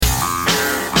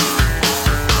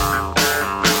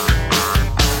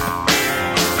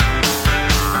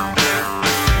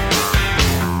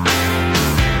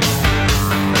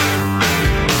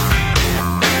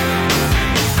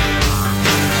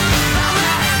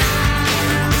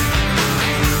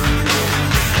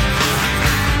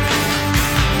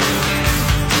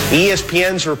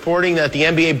ESPN's reporting that the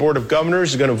NBA Board of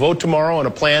Governors is going to vote tomorrow on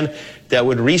a plan that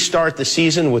would restart the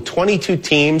season with 22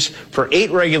 teams for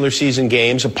 8 regular season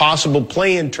games, a possible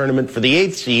play-in tournament for the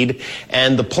 8th seed,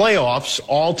 and the playoffs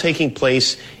all taking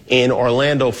place in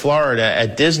Orlando, Florida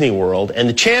at Disney World. And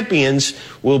the champions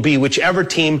will be whichever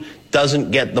team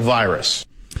doesn't get the virus.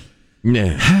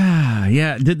 Yeah.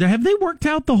 Yeah. Have they worked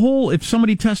out the whole, if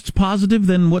somebody tests positive,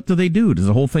 then what do they do? Does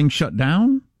the whole thing shut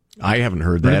down? I haven't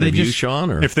heard that. Have you,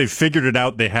 Sean? Or? If they've figured it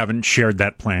out, they haven't shared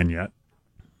that plan yet.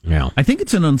 Yeah. I think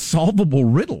it's an unsolvable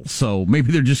riddle, so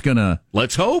maybe they're just going to...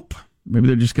 Let's hope. Maybe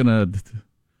they're just going to...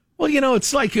 Well, you know,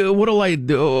 it's like, what do I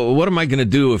do? What am I going to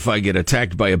do if I get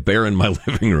attacked by a bear in my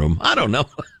living room? I don't know.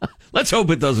 Let's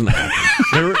hope it doesn't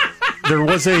happen. There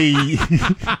was a...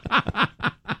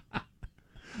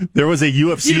 There was a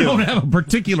UFC... You don't have a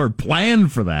particular plan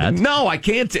for that. No, I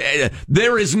can't.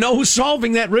 There is no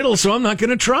solving that riddle, so I'm not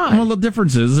going to try. Well, the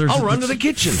difference is... I'll run to the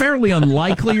kitchen. Fairly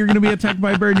unlikely you're going to be attacked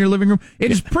by a bear in your living room. It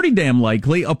is pretty damn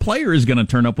likely a player is going to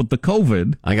turn up with the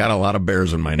COVID. I got a lot of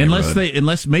bears in my neighborhood.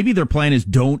 Unless maybe their plan is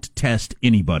don't test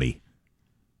anybody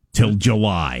till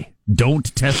July.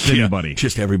 Don't test anybody.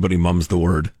 Just everybody mums the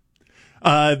word.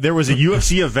 There was a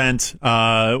UFC event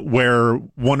where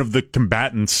one of the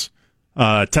combatants...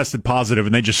 tested positive,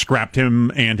 and they just scrapped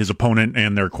him and his opponent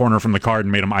and their corner from the card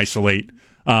and made them isolate.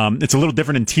 It's a little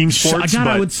different in team sports.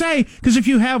 I would say, because if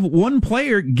you have one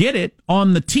player get it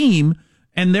on the team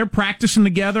and they're practicing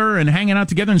together and hanging out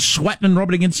together and sweating and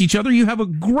rubbing against each other, you have a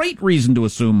great reason to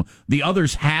assume the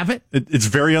others have it. It's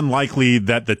very unlikely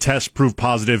that the test proved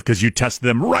positive because you tested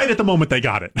them right at the moment they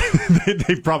got it.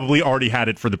 They've probably already had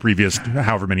it for the previous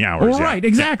however many hours. Right,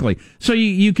 exactly. So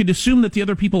you could assume that the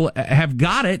other people have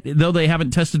got it, though they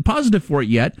haven't tested positive for it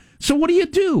yet. So what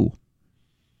do?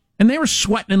 And they were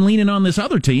sweating and leaning on this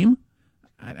other team.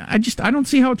 I don't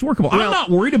see how it's workable. Well, I'm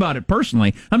not worried about it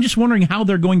personally. I'm just wondering how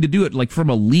they're going to do it, like from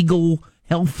a legal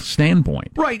health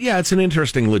standpoint. Right, yeah, it's an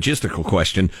interesting logistical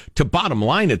question. To bottom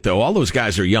line it, though, all those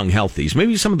guys are young healthies.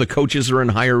 Maybe some of the coaches are in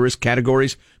higher risk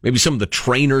categories. Maybe some of the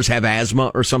trainers have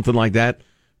asthma or something like that.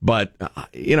 But,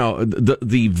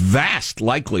 the vast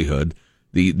likelihood...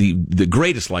 The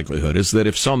greatest likelihood is that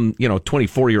if some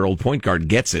 24-year-old point guard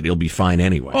gets it, he'll be fine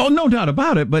anyway. Oh, no doubt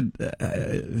about it. But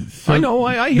I know,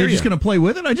 I hear they're just going to play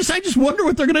with it. I just wonder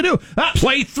what they're going to do.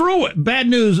 Play through it. Bad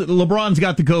news: LeBron's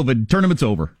got the COVID. Tournament's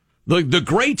over. The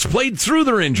greats played through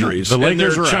their injuries. The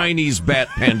Lakers and their are Chinese bat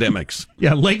pandemics.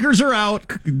 Yeah, Lakers are out.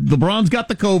 LeBron's got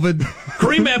the COVID.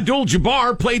 Kareem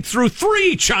Abdul-Jabbar played through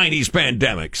 3 Chinese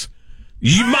pandemics.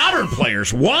 Modern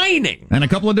players whining and a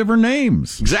couple of different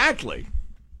names. Exactly.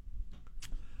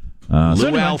 So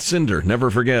anyway, Alcindor, never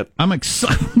forget. I'm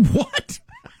excited. What?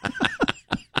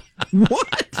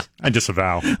 What? I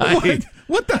disavow.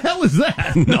 What the hell is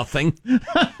that? Nothing.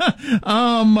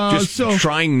 Just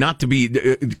trying not to be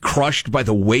crushed by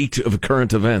the weight of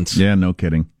current events. Yeah, no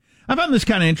kidding. I found this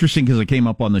kind of interesting because it came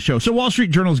up on the show. So Wall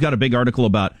Street Journal's got a big article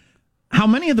about how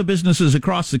many of the businesses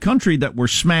across the country that were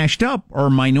smashed up are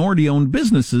minority-owned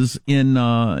businesses in,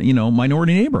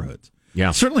 minority neighborhoods.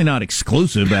 Yeah. Certainly not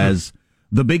exclusive as...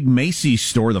 The big Macy's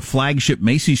store, the flagship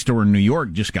Macy's store in New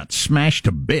York, just got smashed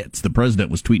to bits. The president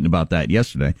was tweeting about that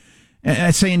yesterday,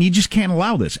 saying you just can't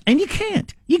allow this. And you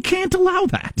can't. You can't allow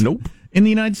that. Nope. In the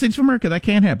United States of America, that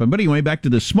can't happen. But anyway, back to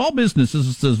the small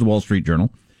businesses, says the Wall Street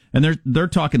Journal. And they're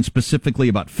talking specifically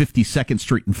about 52nd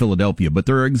Street in Philadelphia, but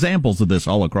there are examples of this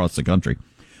all across the country.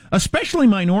 Especially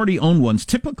minority-owned ones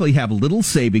typically have little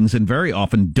savings and very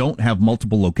often don't have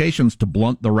multiple locations to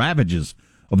blunt the ravages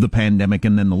of the pandemic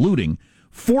and then the looting.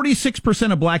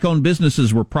 46% of black-owned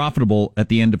businesses were profitable at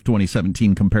the end of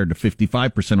 2017 compared to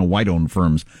 55% of white-owned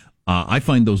firms. I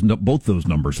find both those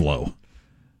numbers low.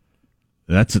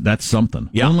 That's something.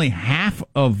 Yeah. Only half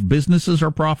of businesses are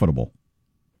profitable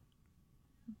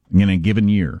in a given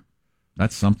year.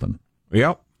 That's something.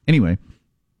 Yep. Anyway,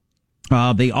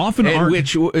 they often are...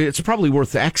 Which it's probably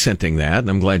worth accenting that, and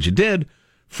I'm glad you did,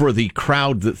 for the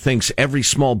crowd that thinks every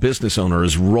small business owner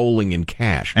is rolling in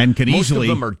cash. And could Most easily...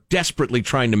 of them are desperately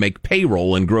trying to make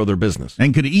payroll and grow their business.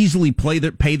 And could easily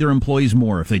pay their employees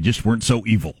more if they just weren't so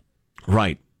evil.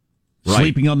 Right.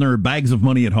 Sleeping on their bags of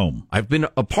money at home. I've been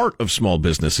a part of small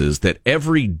businesses that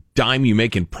every dime you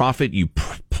make in profit, you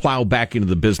plow back into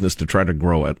the business to try to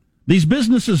grow it. These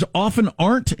businesses often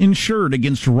aren't insured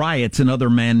against riots and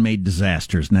other man-made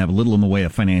disasters and have little in the way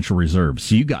of financial reserves.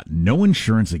 So you got no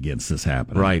insurance against this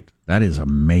happening. Right. That is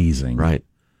amazing. Right.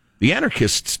 The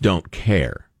anarchists don't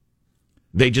care.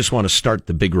 They just want to start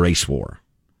the big race war.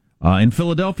 In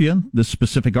Philadelphia, this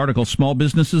specific article, small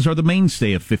businesses are the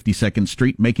mainstay of 52nd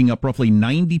Street, making up roughly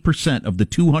 90% of the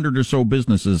 200 or so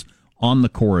businesses on the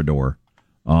corridor.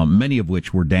 many of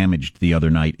which were damaged the other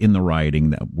night in the rioting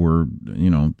that were,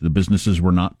 the businesses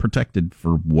were not protected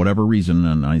for whatever reason,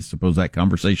 and I suppose that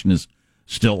conversation is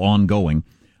still ongoing.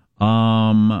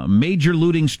 Major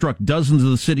looting struck dozens of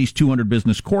the city's 200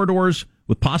 business corridors,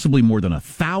 with possibly more than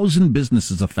 1,000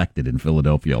 businesses affected in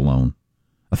Philadelphia alone.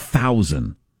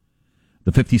 1,000.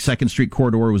 The 52nd Street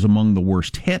corridor was among the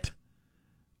worst hit.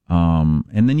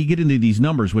 And then you get into these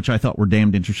numbers, which I thought were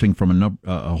damned interesting from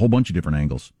a whole bunch of different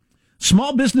angles.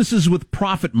 Small businesses with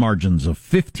profit margins of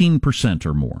 15%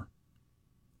 or more.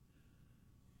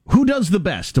 Who does the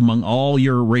best among all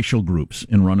your racial groups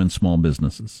in running small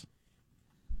businesses?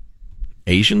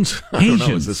 Asians? I don't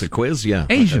know. Is this a quiz? Yeah.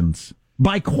 Asians.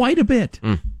 By quite a bit.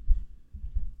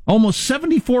 Almost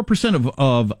 74%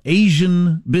 of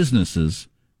Asian businesses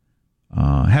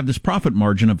have this profit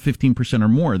margin of 15% or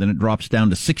more. Then it drops down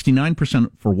to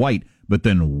 69% for white, but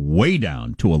then way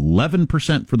down to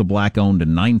 11% for the black-owned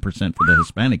and 9% for the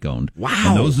Hispanic-owned. Wow.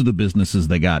 And those are the businesses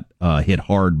that got hit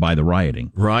hard by the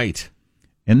rioting. Right.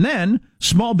 And then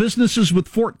small businesses with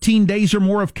 14 days or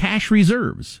more of cash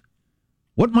reserves.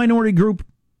 What minority group?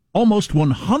 Almost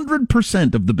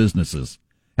 100% of the businesses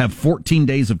have 14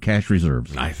 days of cash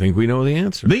reserves. I think we know the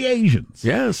answer. The Asians.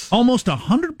 Yes. Almost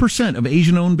 100% of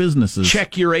Asian-owned businesses.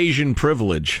 Check your Asian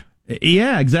privilege.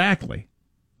 Yeah, exactly.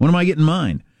 When am I getting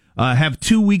mine? Have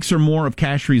 2 weeks or more of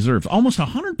cash reserves. Almost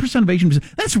 100% of Asian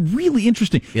businesses. That's really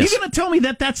interesting. Yes. You're going to tell me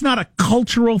that that's not a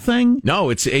cultural thing? No,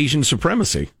 it's Asian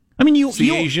supremacy. I mean, It's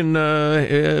the Asian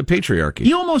patriarchy.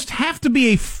 You almost have to be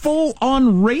a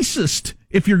full-on racist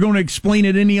if you're going to explain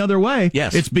it any other way.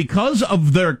 Yes. It's because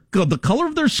of the color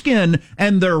of their skin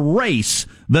and their race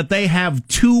that they have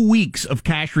 2 weeks of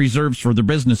cash reserves for their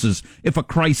businesses if a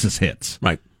crisis hits.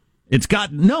 Right. It's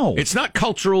not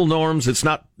cultural norms. It's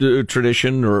not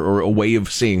tradition or a way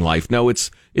of seeing life. No, it's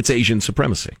Asian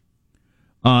supremacy.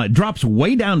 It drops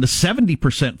way down to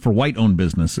 70% for white-owned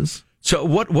businesses. So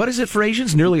what is it for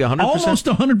Asians? Nearly 100%? Almost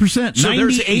 100%. So 98%.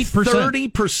 there's a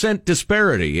 30%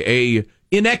 disparity, a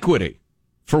inequity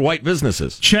for white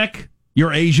businesses. Check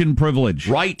your Asian privilege.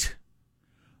 Right.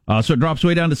 So it drops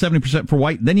way down to 70% for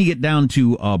white. Then you get down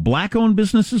to black-owned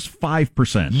businesses,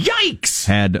 5%. Yikes!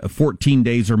 Had 14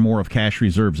 days or more of cash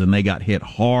reserves, and they got hit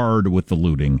hard with the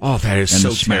looting. Oh, that is and so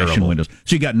the smashing terrible. windows.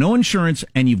 So you got no insurance,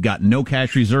 and you've got no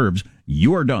cash reserves.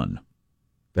 You are done.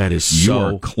 That is You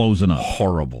so are closing up.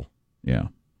 horrible. Yeah.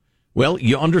 Well,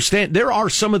 you understand, there are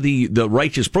some of the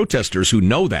righteous protesters who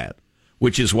know that,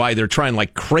 which is why they're trying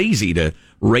like crazy to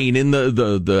rein in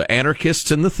the anarchists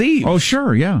and the thieves. Oh,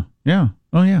 sure. Yeah. Yeah.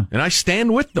 Oh, yeah. And I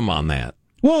stand with them on that.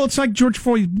 Well, it's like George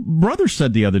Floyd's brother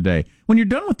said the other day. When you're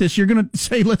done with this, you're going to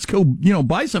say, let's go,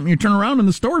 buy something. You turn around and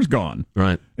the store's gone.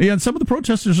 Right. Yeah, and some of the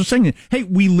protesters are saying, hey,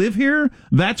 we live here.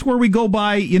 That's where we go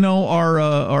buy,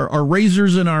 our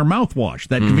razors and our mouthwash.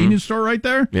 That convenience store right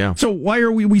there. Yeah. So why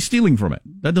are we stealing from it?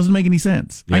 That doesn't make any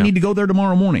sense. Yeah. I need to go there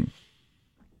tomorrow morning.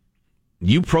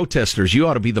 You protesters, you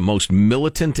ought to be the most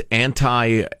militant,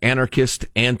 anti-anarchist,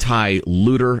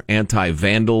 anti-looter,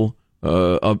 anti-vandal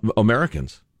of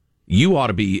Americans. You ought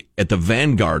to be at the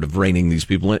vanguard of reining these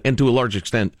people in, and to a large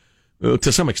extent,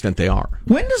 to some extent, they are.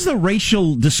 When does the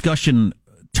racial discussion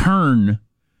turn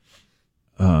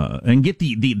and get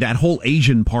that whole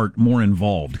Asian part more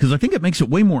involved? Because I think it makes it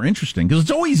way more interesting. Because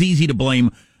it's always easy to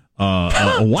blame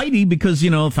a whitey because,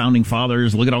 founding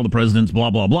fathers, look at all the presidents, blah,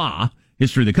 blah, blah,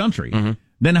 history of the country. Mm-hmm.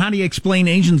 Then how do you explain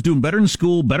Asians doing better in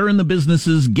school, better in the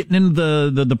businesses, getting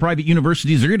into the private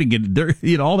universities? They're going to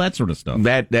get all that sort of stuff.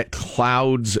 That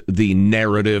clouds the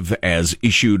narrative as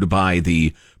issued by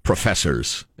the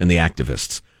professors and the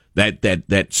activists.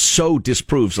 That so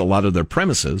disproves a lot of their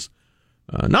premises,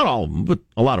 not all of them, but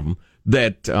a lot of them,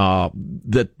 that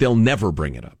they'll never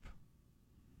bring it up.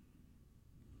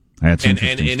 That's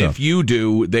interesting and stuff. if you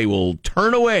do, they will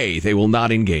turn away. They will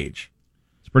not engage.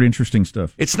 Pretty interesting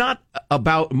stuff. It's not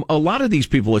about, a lot of these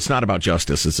people, it's not about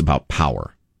justice, it's about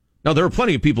power. Now, there are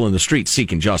plenty of people in the streets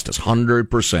seeking justice,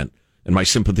 100%, and my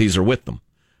sympathies are with them.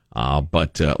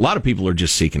 But a lot of people are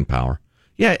just seeking power.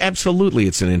 Yeah, absolutely,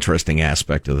 it's an interesting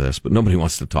aspect of this, but nobody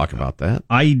wants to talk about that.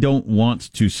 I don't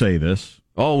want to say this.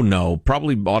 Oh, no,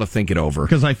 probably ought to think it over.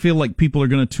 Because I feel like people are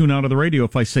going to tune out of the radio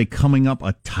if I say coming up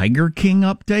a Tiger King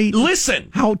update. Listen!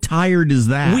 How tired is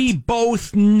that? We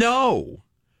both know.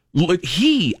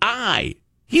 He's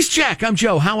Jack, I'm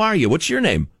Joe. How are you? What's your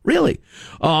name? Really?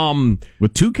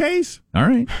 With 2 Ks? All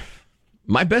right.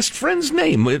 My best friend's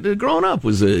name growing up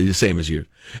was the same as yours.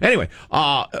 Anyway,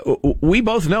 we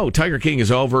both know Tiger King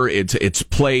is over. It's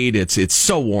played. It's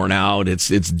so worn out. It's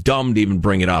dumb to even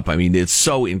bring it up. I mean, it's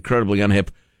so incredibly unhip.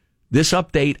 This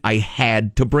update I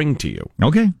had to bring to you.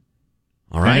 Okay.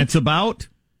 All right. And it's about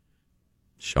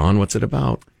Sean, what's it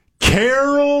about?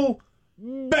 Carol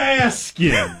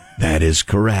Baskin. That is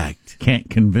correct.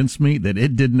 Can't convince me that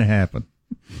it didn't happen.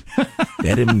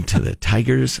 Bet him to the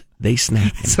Tigers. They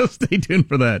snap him. So stay tuned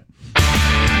for that.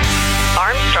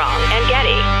 Armstrong and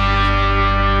Getty.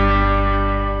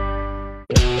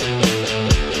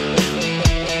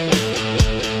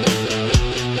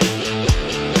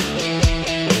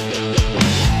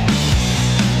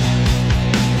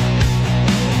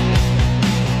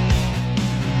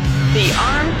 The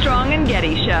Armstrong and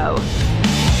Getty Show.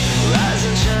 Rise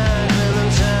and shine,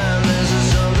 living time, there's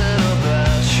something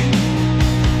about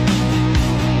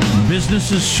you.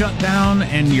 Businesses shut down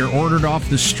and you're ordered off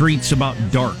the streets about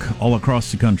dark all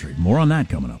across the country. More on that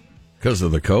coming up. Because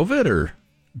of the COVID or?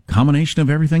 Combination of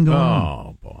everything going on.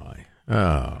 Oh, boy.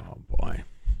 Oh, boy.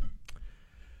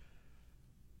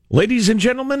 Ladies and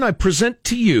gentlemen, I present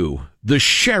to you the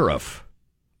sheriff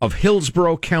of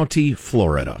Hillsborough County,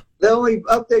 Florida. The only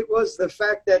update was the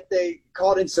fact that they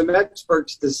called in some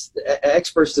experts to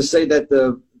say that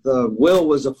the will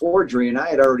was a forgery, and I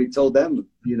had already told them,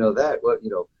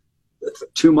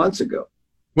 2 months ago.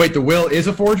 Wait, the will is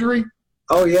a forgery?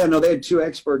 Oh yeah, no, they had two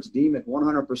experts deem it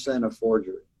 100% a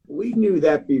forgery. We knew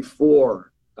that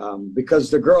before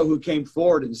because the girl who came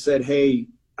forward and said, "Hey,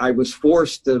 I was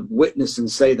forced to witness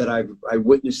and say that I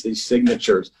witnessed these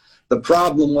signatures." The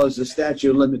problem was the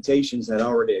statute of limitations had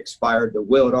already expired. The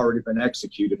will had already been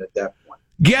executed at that point.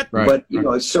 But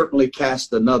it certainly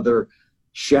cast another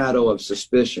shadow of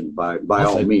suspicion by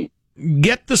all means.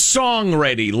 Get the song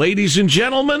ready, ladies and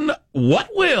gentlemen. What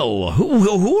will?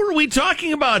 Who are we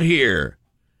talking about here?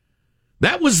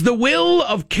 That was the will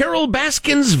of Carol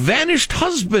Baskin's vanished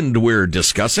husband we're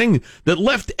discussing that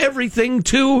left everything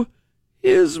to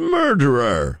his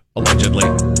murderer, allegedly.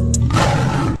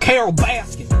 Carol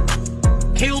Baskin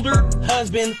killed her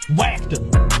husband, whacked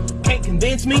him. Can't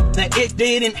convince me that it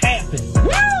didn't happen.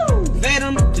 Woo! Fed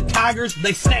him to tigers,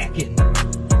 they snacking.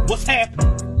 What's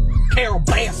happening? Carol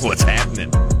Baskin. What's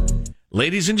happening?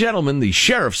 Ladies and gentlemen, the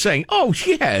sheriff saying, "Oh,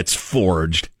 yeah, it's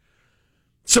forged."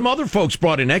 Some other folks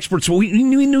brought in experts. Well, we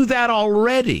knew that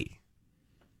already.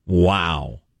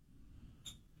 Wow.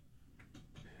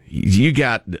 You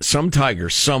got some tiger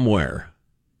somewhere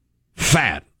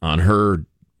fat on her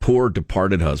poor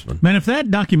departed husband. Man, if that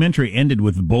documentary ended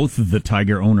with both of the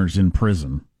tiger owners in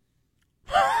prison,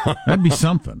 that'd be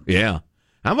something. Yeah.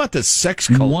 How about the sex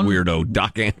cult weirdo,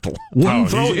 Doc Antle?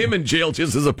 Throw him in jail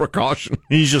just as a precaution.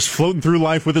 He's just floating through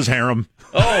life with his harem.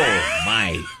 Oh,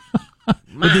 my.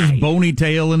 With his bony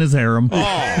tail and his harem.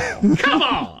 Oh, come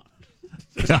on.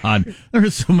 God, there are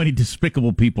so many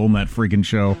despicable people in that freaking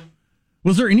show.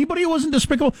 Was there anybody who wasn't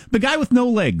despicable? The guy with no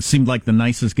legs seemed like the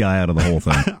nicest guy out of the whole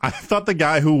thing. I thought the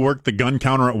guy who worked the gun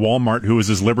counter at Walmart, who was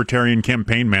his libertarian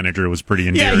campaign manager, was pretty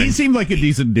endearing. Yeah, he seemed like a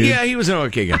decent dude. Yeah, he was an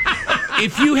okay guy.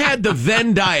 If you had the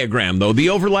Venn diagram, though, the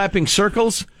overlapping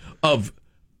circles of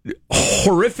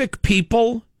horrific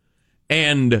people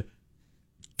and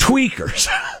tweakers.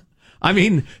 I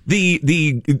mean,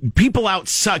 the people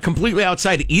outside, completely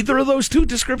outside either of those two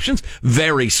descriptions,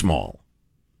 very small.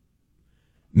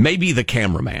 Maybe the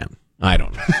cameraman. I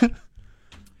don't know.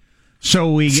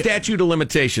 So statute of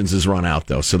limitations is run out,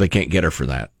 though, so they can't get her for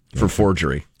that, for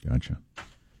forgery. Gotcha.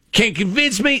 Can't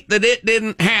convince me that it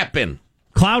didn't happen.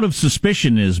 Cloud of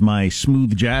Suspicion is my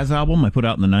smooth jazz album I put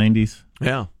out in the 90s.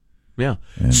 Yeah.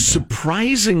 And,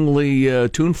 surprisingly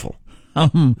tuneful.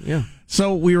 Yeah.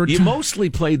 So we were. You mostly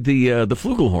played the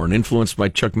flugelhorn, influenced by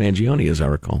Chuck Mangione, as I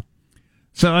recall.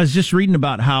 So I was just reading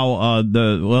about how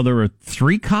there were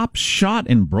 3 cops shot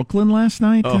in Brooklyn last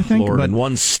night. Oh, I think, Lord, and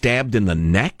one stabbed in the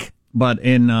neck. But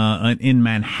in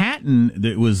Manhattan,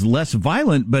 it was less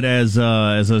violent. But as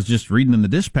I was just reading in the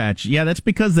Dispatch, yeah, that's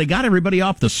because they got everybody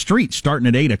off the street starting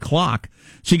at 8:00.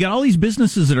 So you got all these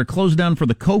businesses that are closed down for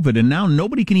the COVID, and now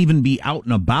nobody can even be out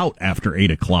and about after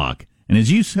 8:00. And as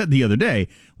you said the other day,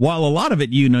 while a lot of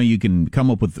it, you can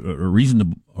come up with a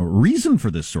reason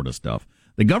for this sort of stuff,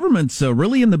 the government's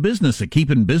really in the business of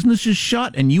keeping businesses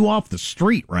shut and you off the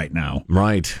street right now.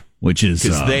 Right. Which is...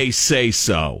 Because they say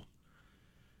so.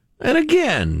 And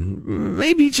again,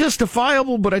 maybe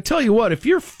justifiable, but I tell you what, if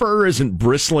your fur isn't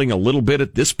bristling a little bit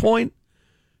at this point,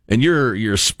 and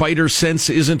your spider sense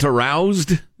isn't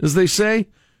aroused, as they say,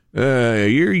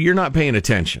 you're not paying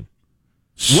attention.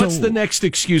 So, what's the next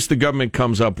excuse the government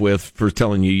comes up with for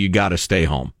telling you got to stay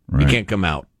home? Right. You can't come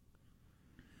out.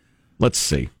 Let's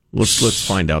see. Let's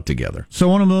find out together. So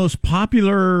one of the most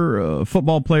popular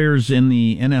football players in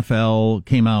the NFL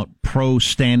came out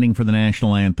standing for the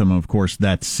national anthem. Of course,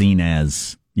 that's seen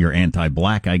as you're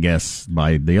anti-black, I guess,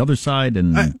 by the other side.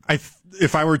 And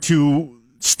if I were to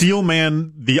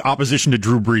steelman the opposition to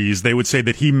Drew Brees, they would say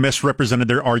that he misrepresented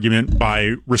their argument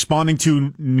by responding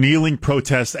to kneeling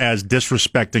protests as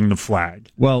disrespecting the flag.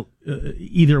 Well,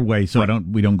 either way, so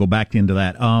we don't go back into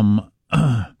that.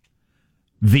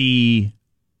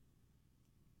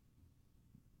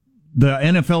 The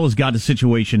NFL has got a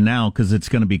situation now because it's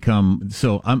going to become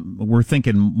so. We're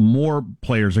thinking more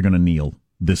players are going to kneel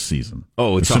this season.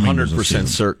 Oh, it's 100%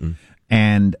 certain.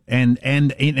 And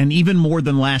even more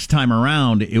than last time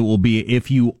around, it will be if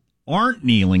you aren't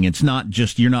kneeling. It's not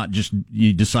just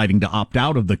you're deciding to opt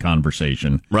out of the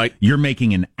conversation. Right. You're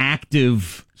making an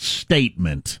active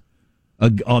statement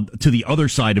to the other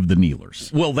side of the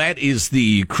kneelers. Well, that is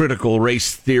the critical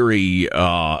race theory,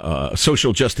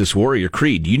 social justice warrior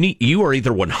creed. You are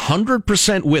either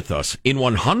 100% with us in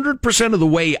 100% of the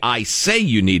way I say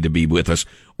you need to be with us,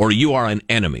 or you are an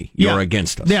enemy. You're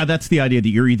against us. Yeah, that's the idea that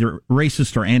you're either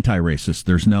racist or anti-racist.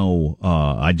 There's no,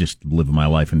 I just live my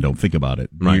life and don't think about it.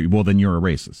 Right. Well, then you're a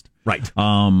racist. Right.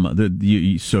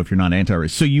 So if you're not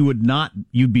anti-racist, so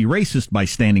you'd be racist by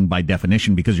standing by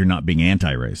definition because you're not being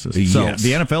anti-racist. So Yes.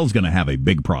 the NFL is going to have a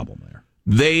big problem there.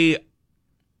 They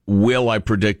will, I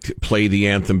predict, play the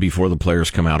anthem before the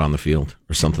players come out on the field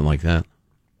or something like that.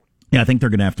 Yeah, I think they're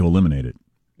going to have to eliminate it.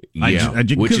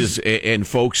 And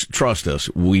folks, trust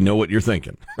us, we know what you're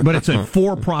thinking. But it's a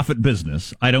for-profit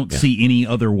business. I don't see any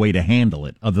other way to handle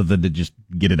it other than to just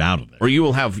get it out of there. Or you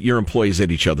will have your employees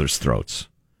at each other's throats,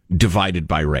 divided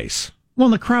by race. Well,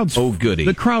 the crowd's goody.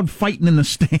 The crowd fighting in the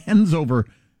stands over,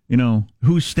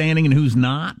 who's standing and who's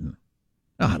not.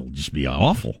 It'll just be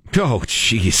awful. Oh,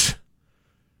 jeez.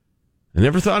 I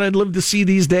never thought I'd live to see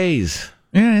these days.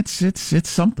 Yeah, it's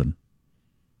something.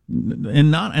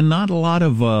 And not a lot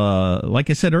of like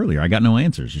I said earlier, I got no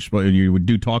answers. You would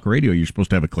do talk radio. You're supposed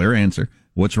to have a clear answer.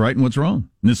 What's right and what's wrong.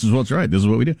 And this is what's right. This is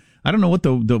what we do. I don't know what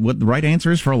what the right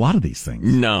answer is for a lot of these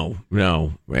things. No,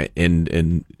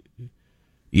 and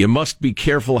you must be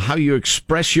careful how you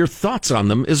express your thoughts on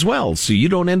them as well, so you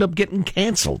don't end up getting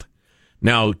canceled.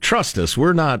 Now, trust us,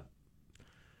 we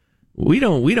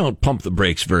don't pump the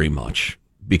brakes very much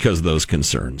because of those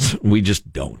concerns. We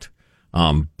just don't.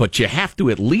 But you have to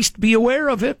at least be aware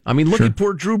of it. I mean, look at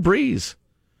poor Drew Brees.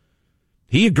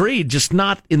 He agreed, just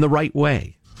not in the right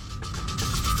way.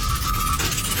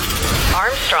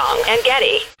 Armstrong and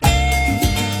Getty.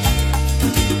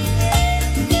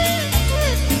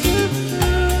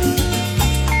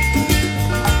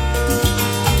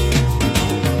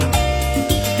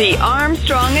 The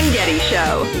Armstrong and Getty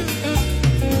Show.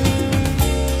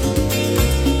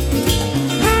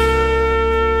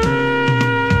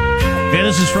 Yeah,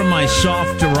 this is from my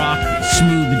soft rock,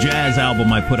 smooth jazz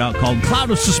album I put out called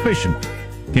Cloud of Suspicion.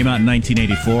 Came out in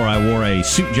 1984. I wore a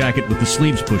suit jacket with the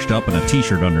sleeves pushed up and a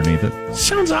T-shirt underneath it.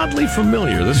 Sounds oddly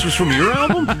familiar. This was from your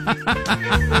album?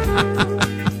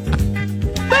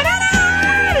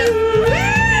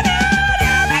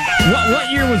 What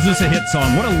year was this a hit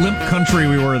song? What a limp country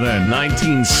we were then.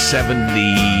 1970.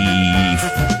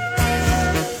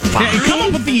 Hey, come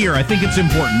up with the year. I think it's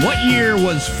important. What year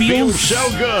was Feels So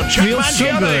Good? Feels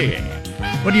So Good.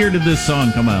 What year did this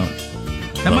song come out?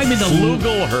 That might be the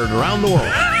Flugel heard around the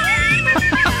world.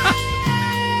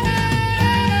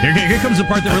 Here comes the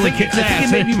part that really kicks ass. I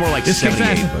think it may be more like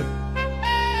 78, but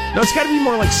no, it's got to be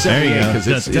more like 78 because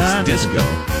it's disco.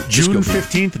 June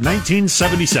 15th,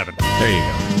 1977. There you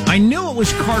go. I knew it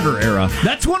was Carter era.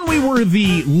 That's when we were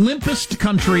the limpest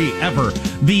country ever.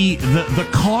 The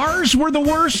cars were the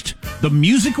worst. The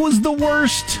music was the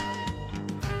worst.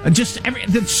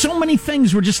 So many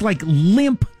things were just like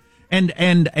limp.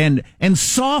 And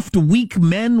soft, weak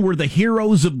men were the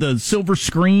heroes of the silver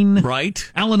screen. Right.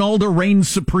 Alan Alda reigned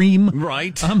supreme.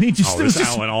 Right. I mean,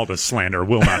 Alan Alda slander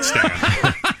will not stand.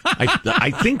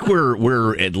 I think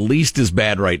we're at least as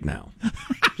bad right now,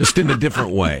 just in a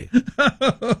different way.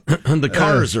 The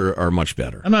cars are much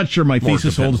better. I'm not sure my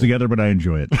thesis holds together, but I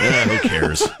enjoy it. Who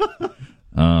cares?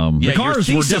 The cars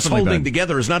your were thesis definitely holding bad.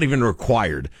 together is not even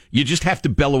required. You just have to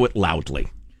bellow it loudly.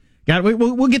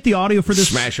 We'll get the audio for this.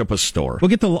 Smash up a store. We'll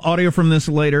get the audio from this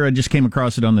later. I just came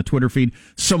across it on the Twitter feed.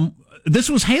 This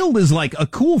was hailed as like a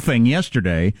cool thing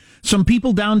yesterday. Some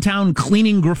people downtown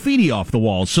cleaning graffiti off the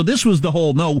walls. So this was the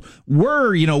whole,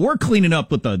 we're cleaning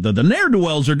up what the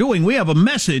ne'er-do-wells are doing. We have a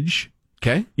message,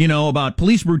 okay, about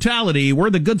police brutality. We're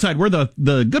the good side. We're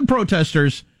the good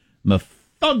protesters. The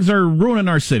thugs are ruining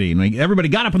our city. And everybody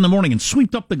got up in the morning and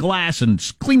swept up the glass and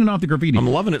cleaning off the graffiti. I'm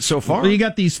loving it so far. Well, you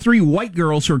got these 3 white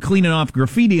girls who are cleaning off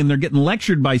graffiti, and they're getting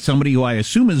lectured by somebody who I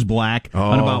assume is black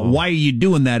on about why are you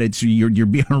doing that? You're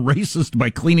being a racist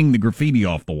by cleaning the graffiti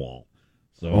off the wall.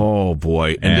 So, oh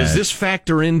boy! And does this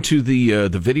factor into the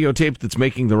videotape that's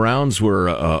making the rounds, where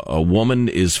a woman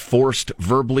is forced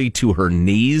verbally to her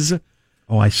knees?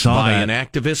 Oh, I saw by that. an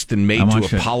activist and made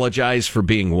to apologize for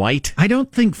being white? I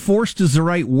don't think forced is the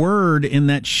right word in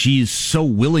that she's so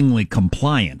willingly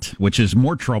compliant, which is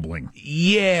more troubling.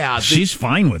 Yeah. She's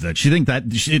fine with it. She think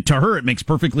that to her it makes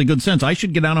perfectly good sense. I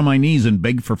should get down on my knees and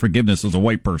beg for forgiveness as a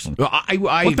white person. I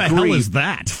what the agree. hell is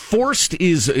that? Forced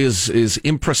is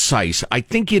imprecise. I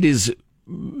think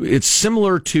it's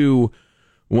similar to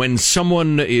when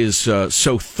someone is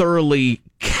so thoroughly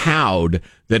cowed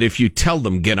that if you tell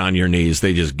them get on your knees,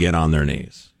 they just get on their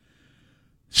knees.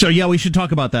 So, yeah, we should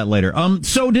talk about that later.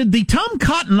 So did the Tom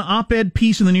Cotton op-ed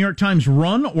piece in the New York Times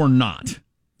run or not?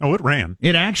 Oh, it ran.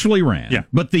 It actually ran. Yeah.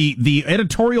 But the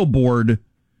editorial board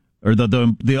or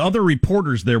the other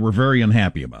reporters there were very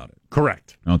unhappy about it.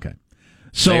 Correct. Okay.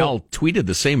 So they all tweeted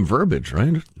the same verbiage,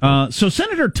 right? So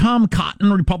Senator Tom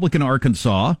Cotton, Republican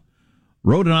Arkansas,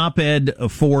 wrote an op-ed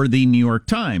for the New York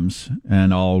Times,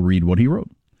 and I'll read what he wrote.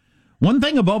 One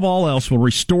thing above all else will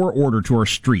restore order to our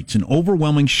streets, an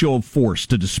overwhelming show of force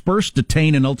to disperse,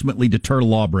 detain, and ultimately deter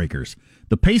lawbreakers.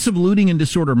 The pace of looting and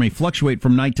disorder may fluctuate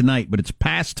from night to night, but it's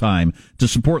past time to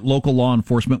support local law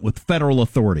enforcement with federal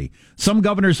authority. Some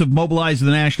governors have mobilized the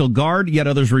National Guard, yet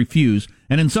others refuse,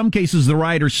 and in some cases the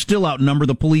rioters still outnumber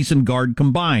the police and guard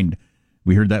combined.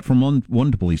 We heard that from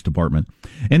one police department.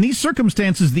 In these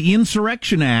circumstances, the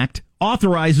Insurrection Act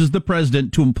authorizes the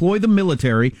president to employ the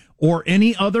military or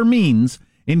any other means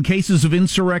in cases of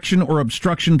insurrection or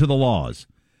obstruction to the laws.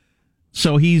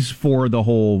 So he's for the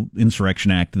whole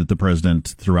Insurrection Act that the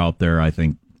president threw out there, I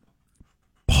think,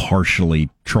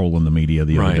 partially trolling the media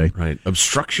the other day. Right.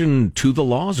 Obstruction to the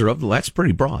laws or of the, that's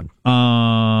pretty broad.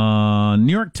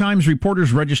 New York Times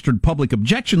reporters registered public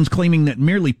objections claiming that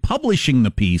merely publishing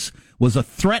the piece was a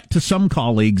threat to some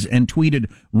colleagues and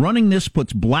tweeted, running this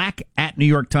puts black at New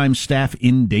York Times staff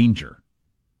in danger.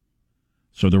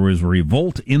 So there was a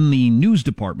revolt in the news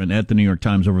department at the New York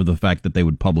Times over the fact that they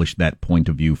would publish that point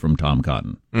of view from Tom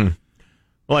Cotton.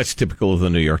 Well, that's typical of the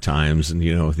New York Times and,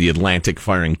 the Atlantic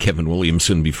firing Kevin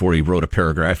Williamson before he wrote a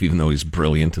paragraph, even though he's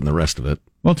brilliant and the rest of it.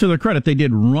 Well, to their credit, they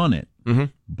did run it. Mm-hmm.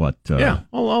 But yeah,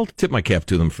 I'll tip my cap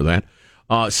to them for that.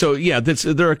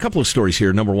 There are a couple of stories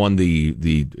here. Number one,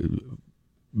 the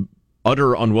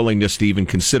utter unwillingness to even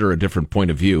consider a different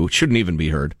point of view shouldn't even be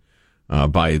heard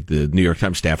by the New York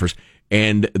Times staffers.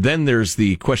 And then there's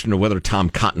the question of whether Tom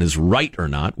Cotton is right or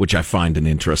not, which I find an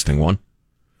interesting one.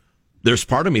 There's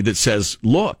part of me that says,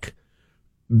 look,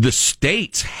 the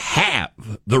states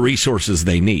have the resources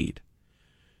they need.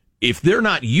 If they're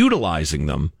not utilizing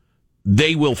them,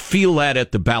 they will feel that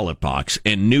at the ballot box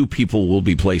and new people will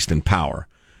be placed in power.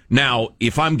 Now,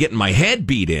 if I'm getting my head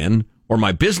beat in or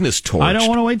my business torched, I don't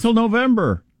want to wait till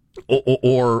November.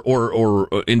 Or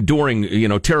enduring,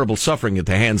 terrible suffering at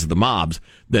the hands of the mobs,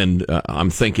 then I'm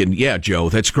thinking, yeah, Joe,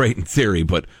 that's great in theory,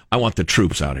 but I want the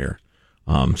troops out here.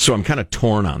 So I'm kind of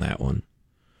torn on that one.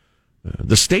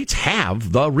 The states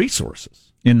have the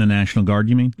resources. In the National Guard,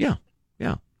 you mean? Yeah.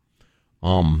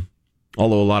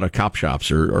 Although a lot of cop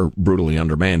shops are brutally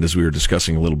undermanned, as we were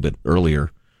discussing a little bit earlier.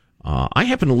 I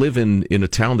happen to live in a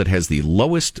town that has the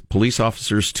lowest police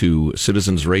officers to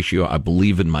citizens ratio, I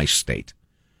believe, in my state.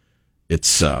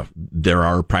 It's there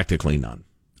are practically none.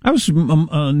 I was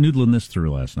noodling this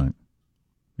through last night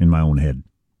in my own head.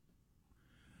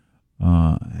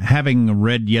 Having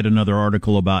read yet another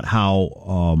article about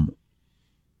how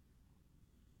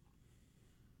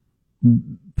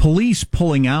police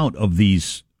pulling out of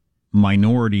these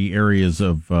minority areas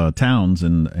of towns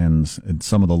and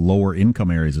some of the lower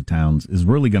income areas of towns is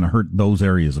really going to hurt those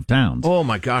areas of towns. Oh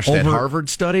my gosh, that Harvard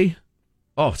study?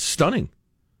 Oh, stunning.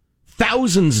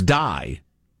 Thousands die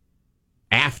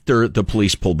after the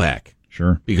police pull back.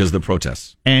 Sure. Because of the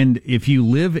protests. And if you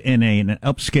live in an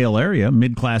upscale area,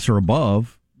 mid-class or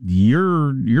above,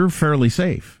 you're fairly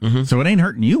safe. Mm-hmm. So it ain't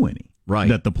hurting you any. Right.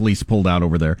 That the police pulled out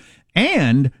over there.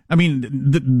 And, I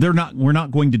mean, we're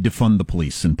not going to defund the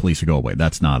police and police go away.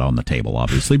 That's not on the table,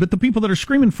 obviously. But the people that are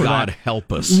screaming for God that.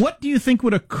 help us. What do you think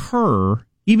would occur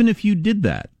even if you did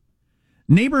that?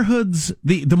 Neighborhoods,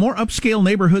 the more upscale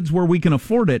neighborhoods where we can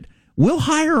afford it, we'll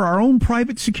hire our own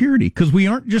private security because we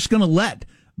aren't just going to let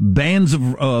bands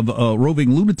of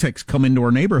roving lunatics come into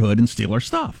our neighborhood and steal our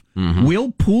stuff. Mm-hmm.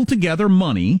 We'll pool together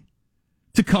money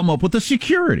to come up with the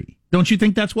security. Don't you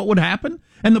think that's what would happen?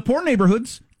 And the poor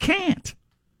neighborhoods can't.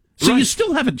 So You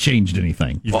still haven't changed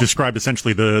anything. You've described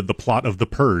essentially the plot of The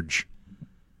Purge.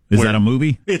 Is that a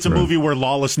movie? It's a movie where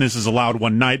lawlessness is allowed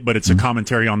one night, but it's a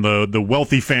commentary on the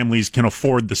wealthy families can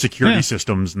afford the security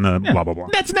systems and the blah, blah, blah.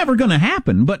 That's never going to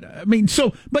happen. But I mean,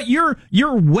 but your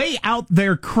way out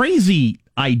there crazy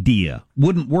idea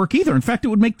wouldn't work either. In fact, it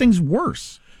would make things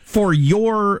worse for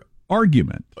your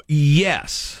argument.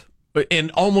 Yes.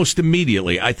 And almost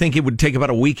immediately, I think it would take about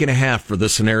a week and a half for the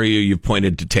scenario you've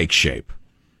pointed to take shape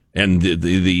and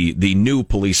the new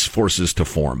police forces to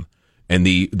form and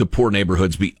the poor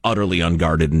neighborhoods be utterly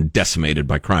unguarded and decimated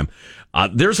by crime.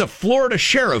 There's a Florida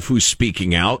sheriff who's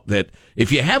speaking out that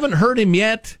if you haven't heard him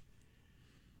yet,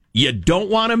 you don't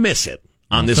want to miss it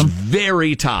on this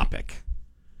very topic.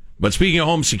 But speaking of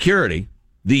home security,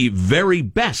 the very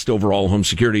best overall home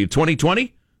security of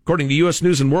 2020, according to U.S.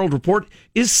 News and World Report,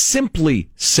 is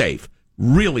Simply Safe.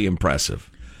 Really impressive.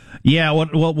 Yeah,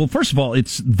 well, first of all,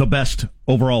 it's the best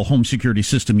overall home security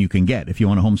system you can get if you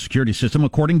want a home security system,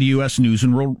 according to U.S. News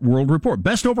and World Report.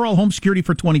 Best overall home security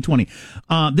for 2020.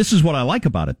 This is what I like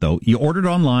about it, though. You order it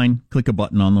online, click a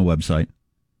button on the website.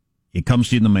 It comes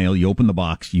to you in the mail. You open the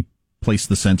box. You place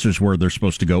the sensors where they're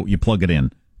supposed to go. You plug it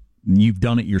in. You've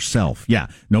done it yourself. Yeah,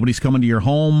 nobody's coming to your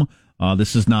home.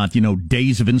 This is not,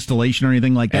 days of installation or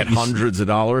anything like that. At hundreds of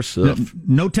dollars.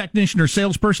 No technician or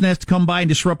salesperson has to come by and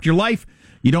disrupt your life.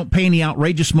 You don't pay any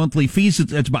outrageous monthly fees.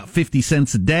 It's about 50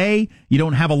 cents a day. You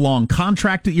don't have a long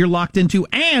contract that you're locked into.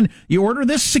 And you order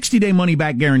this 60-day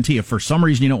money-back guarantee. If for some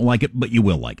reason you don't like it, but you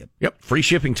will like it. Yep. Free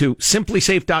shipping to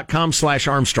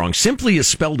simplysafe.com/Armstrong. Simply is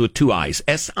spelled with two I's.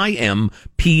 SIMPLI.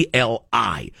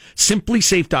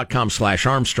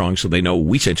 Simplysafe.com/Armstrong so they know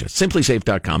we sent you.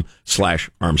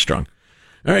 Simplysafe.com/Armstrong.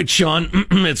 All right, Sean,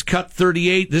 it's cut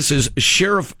 38. This is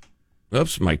Sheriff...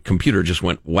 Oops, my computer just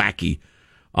went wacky.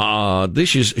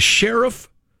 This is Sheriff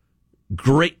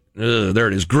Grady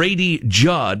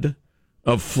Judd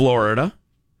of Florida,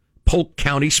 Polk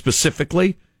County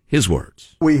specifically. His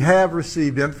words. We have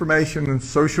received information in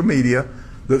social media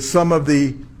that some of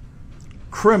the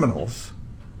criminals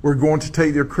were going to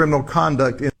take their criminal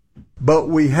conduct in. But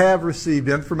we have received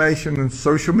information in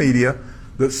social media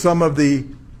that some of the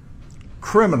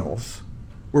criminals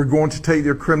were going to take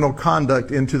their criminal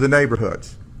conduct into the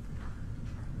neighborhoods.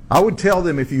 I would tell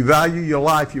them, if you value your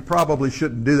life, you probably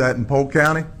shouldn't do that in Polk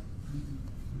County,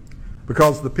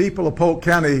 because the people of Polk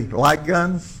County like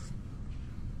guns.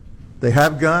 They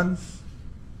have guns.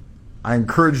 I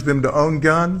encourage them to own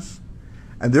guns,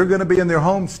 and they're going to be in their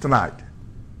homes tonight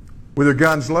with their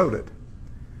guns loaded.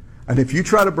 And if you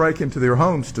try to break into their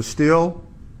homes to steal,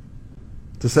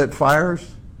 to set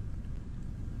fires,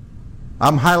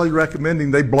 I'm highly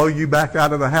recommending they blow you back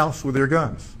out of the house with their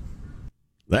guns.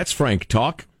 That's frank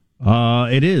talk.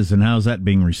 It is, and how's that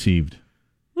being received?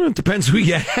 Well, it depends who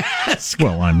you ask.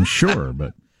 Well, I'm sure,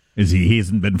 but he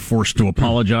hasn't been forced to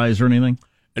apologize or anything?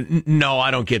 No,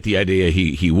 I don't get the idea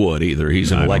he would either.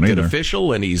 He's an elected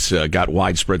official, and he's got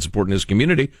widespread support in his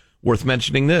community. Worth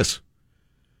mentioning this.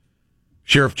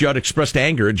 Sheriff Judd expressed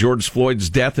anger at George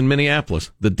Floyd's death in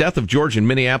Minneapolis. The death of George in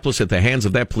Minneapolis at the hands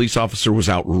of that police officer was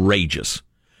outrageous.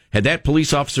 Had that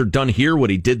police officer done here what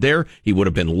he did there, he would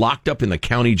have been locked up in the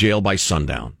county jail by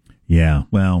sundown. Yeah,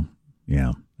 well,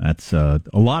 yeah. That's a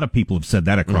lot of people have said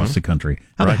that across the country.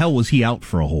 How the hell was he out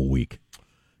for a whole week?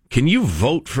 Can you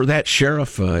vote for that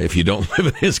sheriff if you don't live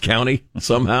in his county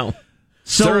somehow?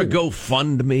 So, is there a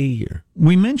GoFundMe?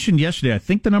 We mentioned yesterday, I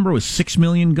think the number was 6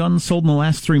 million guns sold in the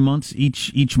last 3 months.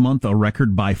 Each month a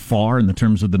record by far in the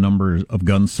terms of the number of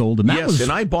guns sold. And that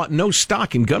and I bought no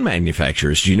stock in gun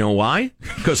manufacturers. Do you know why?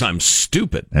 Because I'm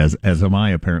stupid. As am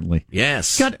I, apparently.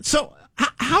 Yes. God, so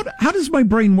how does my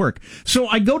brain work? So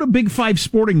I go to Big Five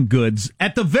Sporting Goods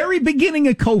at the very beginning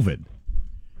of COVID.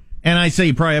 And I say,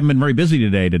 you probably haven't been very busy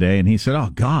today. And he said, oh,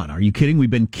 God, are you kidding?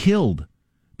 We've been killed.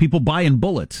 People buying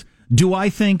bullets. Do I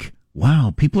think,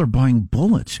 wow, people are buying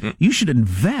bullets? You should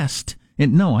invest.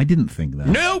 And no, I didn't think that.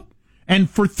 Nope. And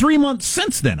for 3 months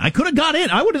since then, I could have got in.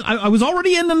 I was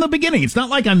already in the beginning. It's not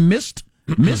like I missed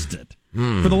it.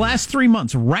 For the last 3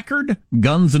 months, record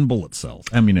guns and bullet sales,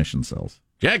 ammunition sales.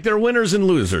 Jack, there are winners and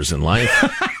losers in life.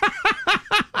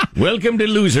 Welcome to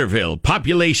Loserville.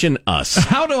 Population us.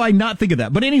 How do I not think of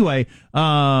that? But anyway,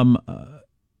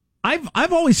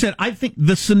 I've always said I think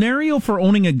the scenario for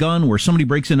owning a gun where somebody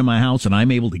breaks into my house and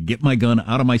I'm able to get my gun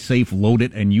out of my safe, load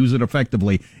it, and use it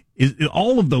effectively,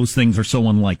 all of those things are so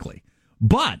unlikely.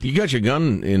 But you got your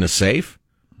gun in a safe?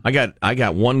 I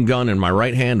got one gun in my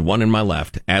right hand, one in my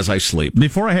left as I sleep.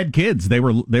 Before I had kids, they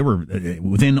were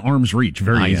within arm's reach,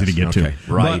 very easy to get to.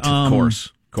 Right, but, of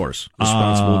course.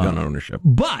 Responsible gun ownership.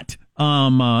 But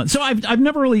so I've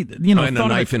never really and a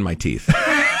knife in my teeth.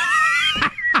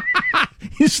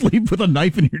 You sleep with a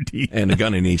knife in your teeth and a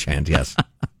gun in each hand. Yes.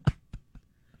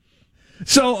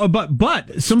 So,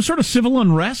 but some sort of civil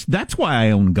unrest. That's why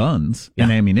I own guns and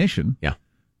ammunition. Yeah.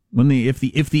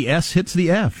 If the S hits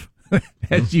the F,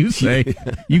 as you say,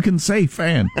 you can say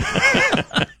fan.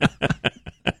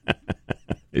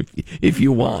 If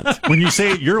you want. When you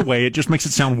say it your way, it just makes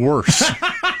it sound worse.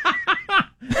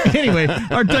 Anyway,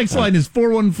 our text line is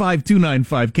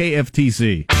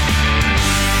 415-295-KFTC.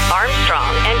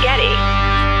 Armstrong and Getty.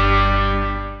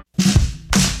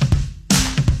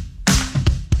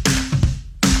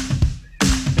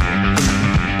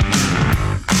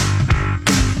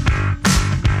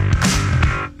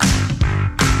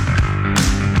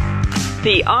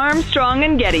 The Armstrong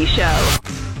and Getty Show.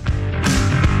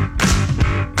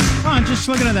 Just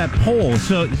looking at that poll.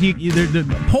 So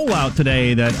the poll out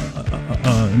today that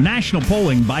national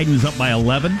polling, Biden's up by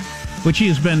 11, which he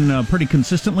has been pretty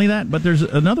consistently that. But there's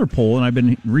another poll, and I've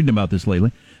been reading about this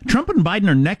lately. Trump and Biden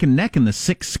are neck and neck in the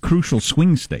 6 crucial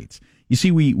swing states. You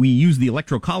see, we use the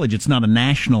Electoral College. It's not a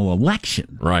national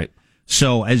election. Right.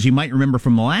 So as you might remember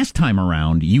from the last time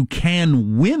around, you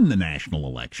can win the national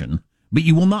election, but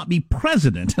you will not be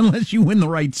president unless you win the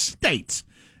right states.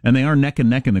 And they are neck and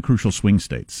neck in the crucial swing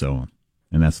states. So,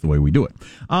 and that's the way we do it.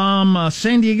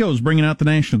 San Diego is bringing out the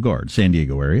National Guard, San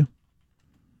Diego area,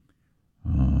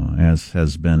 as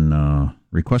has been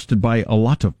requested by a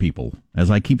lot of people.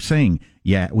 As I keep saying,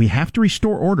 yeah, we have to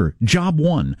restore order. Job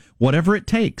one, whatever it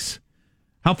takes.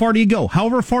 How far do you go?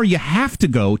 However far you have to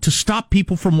go to stop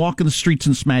people from walking the streets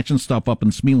and smashing stuff up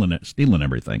and stealing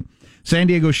everything. San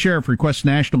Diego Sheriff requests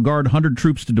National Guard 100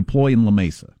 troops to deploy in La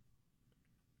Mesa.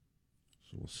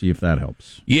 So we'll see if that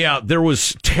helps. Yeah, there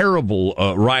was terrible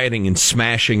rioting and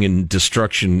smashing and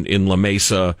destruction in La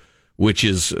Mesa, which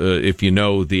is, if you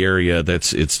know the area,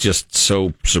 it's just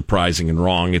so surprising and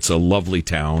wrong. It's a lovely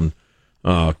town,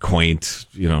 quaint,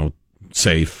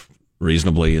 safe,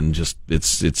 reasonably, and just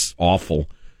it's awful.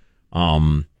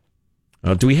 Do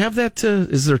we have that?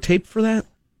 Is there tape for that?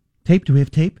 Tape? Do we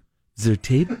have tape? Is there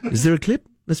tape? Is there a clip?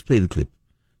 Let's play the clip.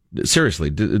 Seriously,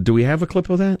 do we have a clip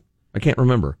of that? I can't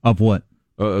remember. Of what?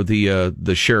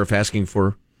 The sheriff asking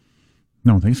for... I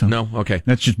don't think so. No? Okay.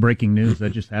 That's just breaking news. That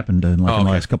just happened in the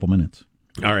last couple minutes.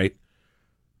 All right.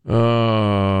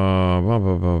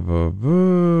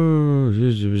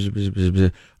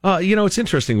 It's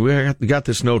interesting. We got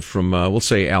this note from, we'll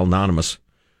say, Al Anonymous,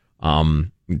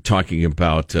 talking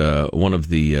about one of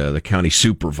the county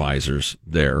supervisors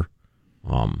there,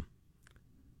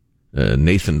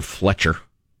 Nathan Fletcher.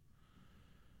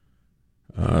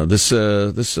 This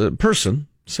person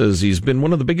says he's been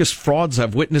one of the biggest frauds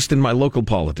I've witnessed in my local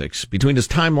politics. Between his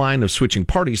timeline of switching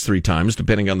parties 3 times,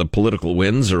 depending on the political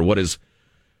winds or what his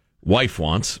wife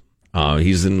wants,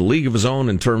 he's in a league of his own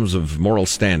in terms of moral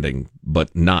standing,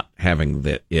 but not having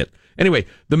it. Anyway,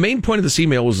 the main point of this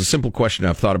email was a simple question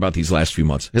I've thought about these last few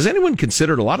months. Has anyone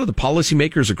considered a lot of the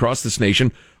policymakers across this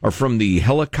nation are from the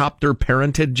helicopter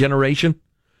parented generation?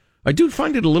 I do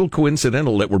find it a little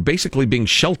coincidental that we're basically being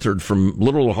sheltered from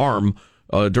little harm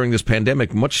during this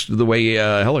pandemic, much the way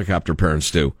helicopter parents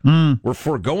do. We're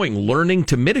foregoing learning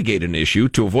to mitigate an issue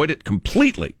to avoid it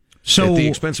completely at the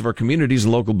expense of our communities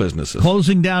and local businesses.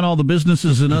 Closing down all the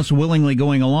businesses and us willingly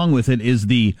going along with it is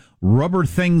the rubber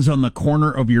things on the corner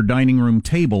of your dining room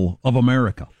table of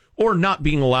America. Or not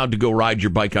being allowed to go ride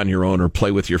your bike on your own or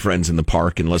play with your friends in the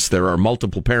park unless there are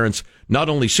multiple parents not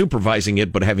only supervising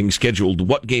it, but having scheduled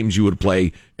what games you would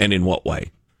play and in what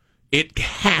way. It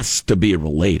has to be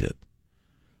related.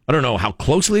 I don't know how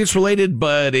closely it's related,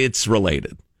 but it's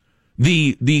related.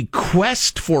 The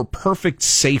quest for perfect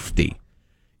safety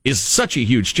is such a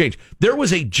huge change. There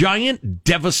was a giant,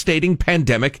 devastating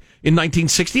pandemic in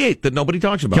 1968 that nobody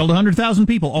talks about. Killed 100,000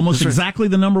 people, almost exactly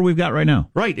the number we've got right now.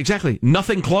 Right, exactly.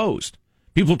 Nothing closed.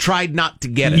 People tried not to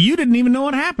get it. You didn't even know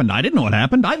what happened. I didn't know what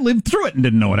happened. I lived through it and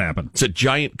didn't know what happened. It's a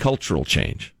giant cultural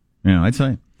change. Yeah, I'd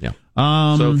say. Yeah.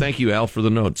 So thank you, Al, for the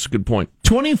notes. Good point.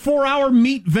 24-hour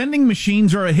meat vending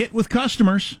machines are a hit with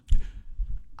customers.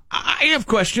 I have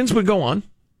questions, but go on.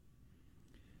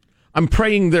 I'm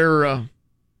praying they're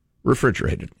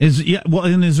refrigerated.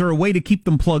 And is there a way to keep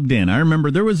them plugged in? I remember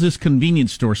there was this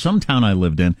convenience store, some town I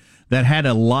lived in, that had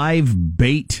a live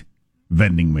bait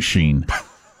vending machine.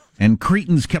 And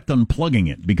Cretans kept unplugging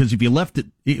it because if you left it,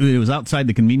 it was outside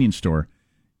the convenience store.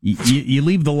 You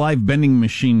leave the live vending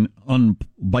machine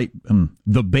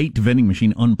the bait vending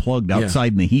machine unplugged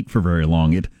outside in the heat for very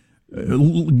long. It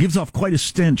gives off quite a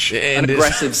stench, an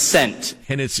aggressive scent,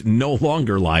 and it's no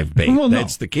longer live bait. Well,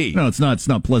 That's the key. No, it's not. It's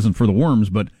not pleasant for the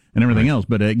worms, and everything else.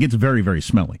 But it gets very, very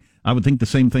smelly. I would think the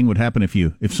same thing would happen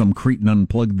if some cretin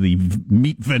unplugged the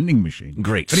meat vending machine.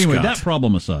 Great, but anyway, Scott. that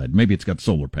problem aside, maybe it's got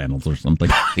solar panels or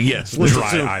something. Yes,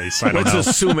 Dry ice. I don't let's know.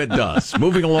 assume it does.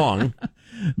 Moving along.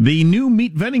 The new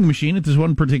meat vending machine at this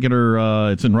one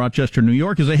particular, it's in Rochester, New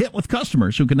York, is a hit with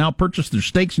customers who can now purchase their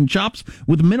steaks and chops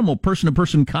with minimal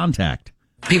person-to-person contact.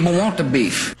 People want the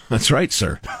beef. That's right,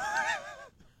 sir.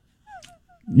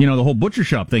 You know, the whole butcher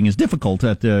shop thing is difficult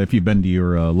if you've been to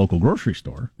your local grocery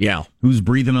store. Yeah. Who's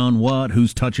breathing on what?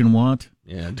 Who's touching what?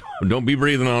 Yeah, don't be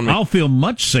breathing on me. I'll feel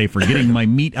much safer getting my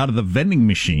meat out of the vending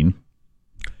machine.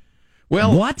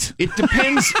 Well, what? It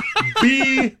depends.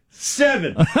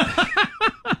 B7.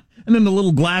 And then the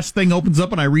little glass thing opens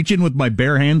up, and I reach in with my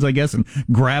bare hands, I guess, and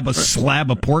grab a slab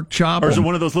of pork chop. Or is it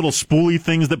one of those little spoolie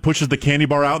things that pushes the candy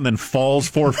bar out and then falls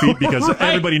 4 feet because Right.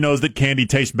 everybody knows that candy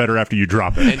tastes better after you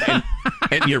drop it?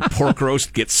 And your pork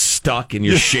roast gets stuck, and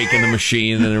you're shaking the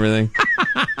machine and everything.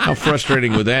 How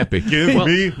frustrating would that be? Give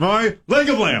me my leg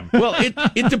of lamb. Well,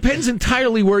 it depends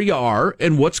entirely where you are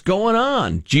and what's going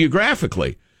on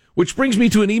geographically. Which brings me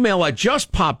to an email I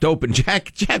just popped open.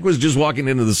 Jack was just walking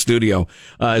into the studio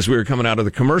as we were coming out of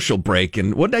the commercial break.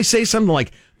 And what did I say? Something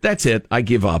like, that's it. I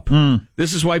give up.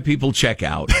 This is why people check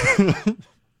out.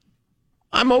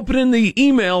 I'm opening the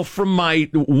email from my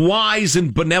wise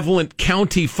and benevolent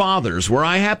county fathers where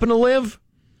I happen to live.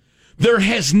 There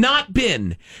has not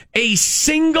been a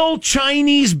single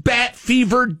Chinese bat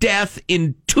fever death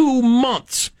in 2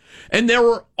 months. And there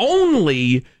were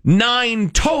only 9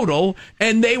 total,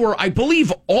 and they were, I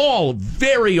believe, all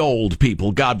very old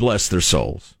people. God bless their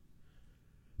souls.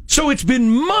 So it's been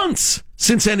months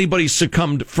since anybody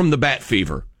succumbed from the bat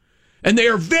fever. And they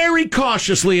are very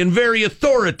cautiously and very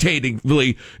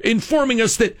authoritatively informing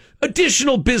us that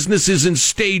additional businesses in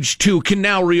stage 2 can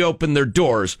now reopen their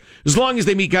doors, as long as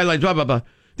they meet guidelines, blah, blah, blah.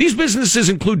 These businesses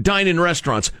include dine-in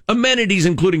restaurants. Amenities,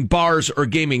 including bars or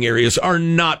gaming areas, are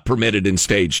not permitted in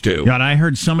stage 2. God, I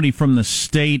heard somebody from the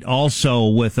state also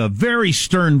with a very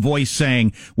stern voice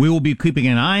saying, we will be keeping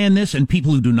an eye on this, and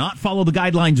people who do not follow the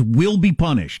guidelines will be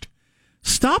punished.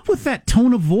 Stop with that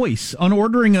tone of voice on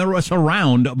ordering us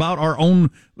around about our own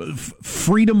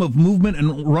freedom of movement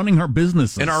and running our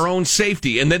businesses. And our own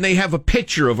safety. And then they have a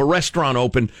picture of a restaurant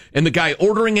open, and the guy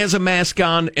ordering has a mask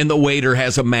on, and the waiter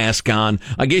has a mask on.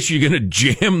 I guess you're going to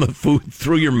jam the food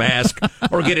through your mask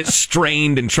or get it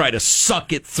strained and try to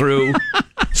suck it through.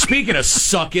 Speaking of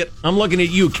suck it, I'm looking at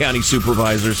you, county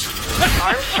supervisors.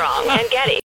 Armstrong and Getty.